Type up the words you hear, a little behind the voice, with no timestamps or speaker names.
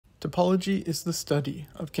Topology is the study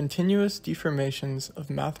of continuous deformations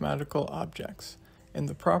of mathematical objects and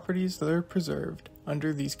the properties that are preserved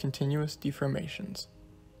under these continuous deformations.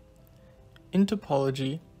 In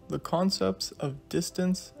topology, the concepts of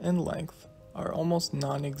distance and length are almost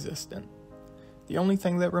non-existent. The only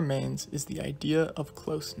thing that remains is the idea of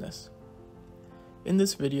closeness. In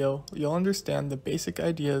this video, you'll understand the basic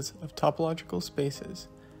ideas of topological spaces.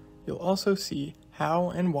 You'll also see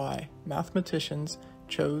how and why mathematicians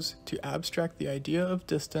chose to abstract the idea of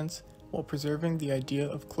distance while preserving the idea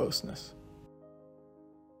of closeness.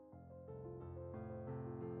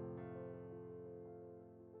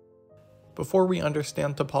 Before we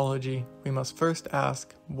understand topology, we must first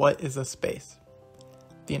ask, what is a space?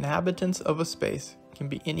 The inhabitants of a space can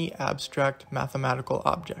be any abstract mathematical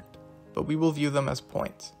object, but we will view them as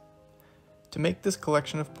points. To make this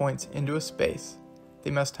collection of points into a space,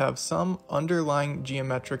 they must have some underlying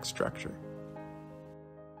geometric structure.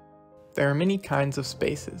 There are many kinds of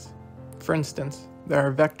spaces. For instance, there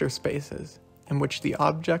are vector spaces, in which the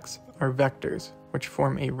objects are vectors, which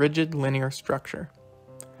form a rigid linear structure.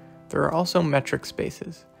 There are also metric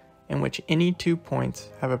spaces, in which any two points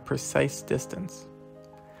have a precise distance.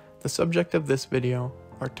 The subject of this video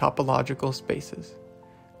are topological spaces,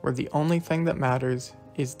 where the only thing that matters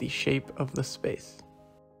is the shape of the space.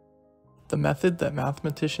 The method that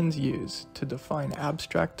mathematicians use to define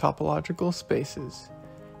abstract topological spaces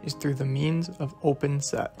is through the means of open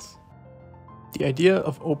sets. The idea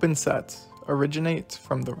of open sets originates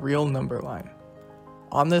from the real number line.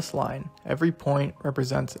 On this line, every point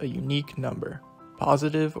represents a unique number,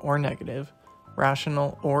 positive or negative,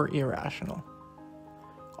 rational or irrational.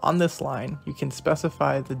 On this line, you can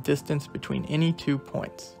specify the distance between any two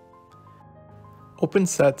points. Open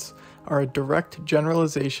sets are a direct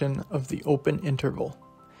generalization of the open interval,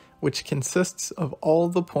 which consists of all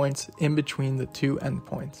the points in between the two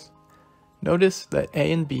endpoints. Notice that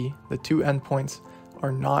A and B, the two endpoints,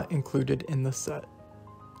 are not included in the set.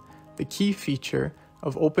 The key feature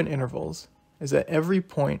of open intervals is that every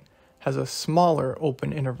point has a smaller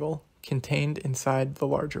open interval contained inside the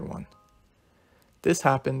larger one. This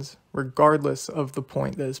happens regardless of the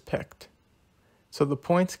point that is picked, so the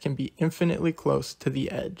points can be infinitely close to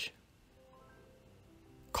the edge.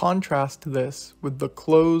 Contrast this with the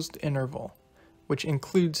closed interval, which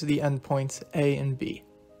includes the endpoints A and B.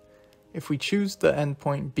 If we choose the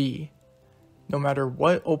endpoint B, no matter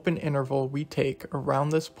what open interval we take around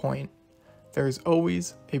this point, there is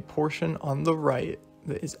always a portion on the right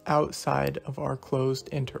that is outside of our closed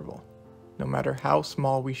interval, no matter how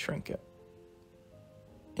small we shrink it.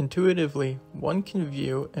 Intuitively, one can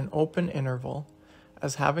view an open interval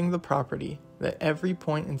as having the property that every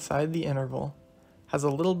point inside the interval has a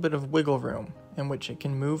little bit of wiggle room in which it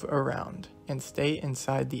can move around and stay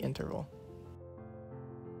inside the interval.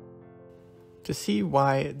 To see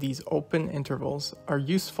why these open intervals are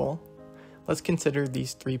useful, let's consider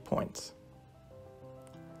these 3 points.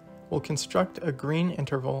 We'll construct a green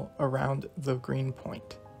interval around the green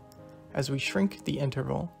point. As we shrink the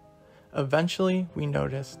interval, eventually we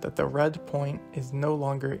notice that the red point is no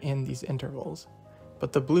longer in these intervals,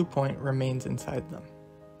 but the blue point remains inside them.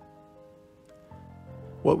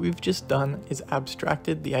 What we've just done is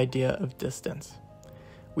abstracted the idea of distance.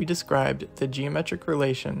 We described the geometric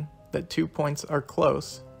relation that 2 points are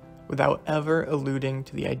close without ever alluding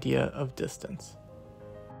to the idea of distance.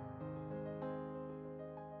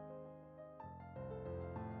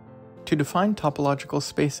 To define topological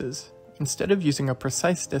spaces, instead of using a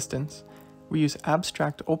precise distance, we use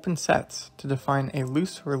abstract open sets to define a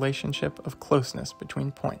loose relationship of closeness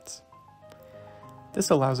between points. This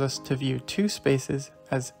allows us to view two spaces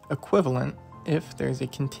as equivalent if there is a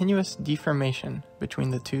continuous deformation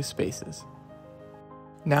between the two spaces.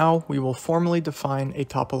 Now we will formally define a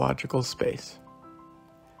topological space.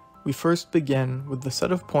 We first begin with the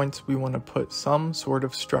set of points we want to put some sort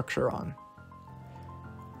of structure on.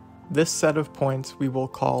 This set of points we will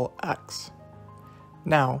call X.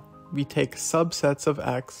 Now, we take subsets of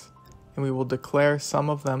X and we will declare some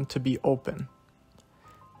of them to be open.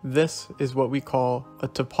 This is what we call a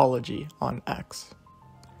topology on X.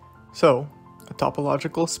 So, a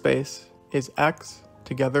topological space is X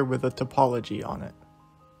together with a topology on it.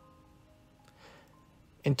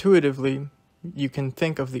 Intuitively, you can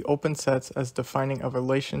think of the open sets as defining a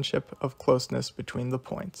relationship of closeness between the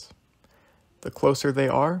points. The closer they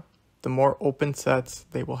are, the more open sets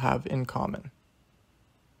they will have in common.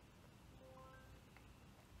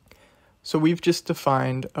 So we've just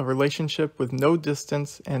defined a relationship with no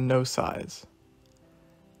distance and no size.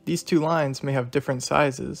 These two lines may have different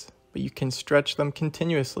sizes, but you can stretch them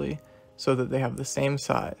continuously so that they have the same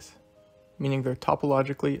size. meaning they're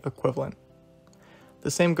topologically equivalent. The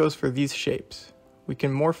same goes for these shapes. We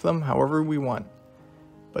can morph them however we want,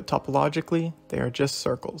 but topologically, they are just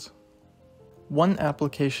circles. One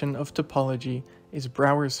application of topology is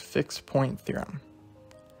Brouwer's fixed point theorem.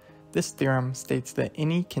 This theorem states that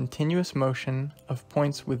any continuous motion of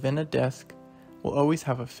points within a disk will always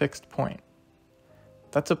have a fixed point.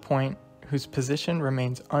 That's a point whose position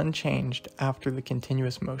remains unchanged after the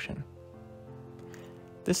continuous motion.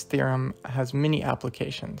 This theorem has many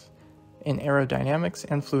applications in aerodynamics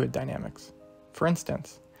and fluid dynamics. For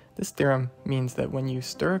instance, this theorem means that when you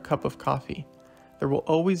stir a cup of coffee, there will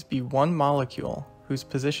always be one molecule whose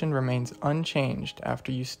position remains unchanged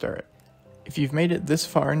after you stir it. If you've made it this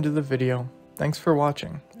far into the video, thanks for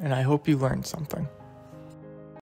watching, and I hope you learned something.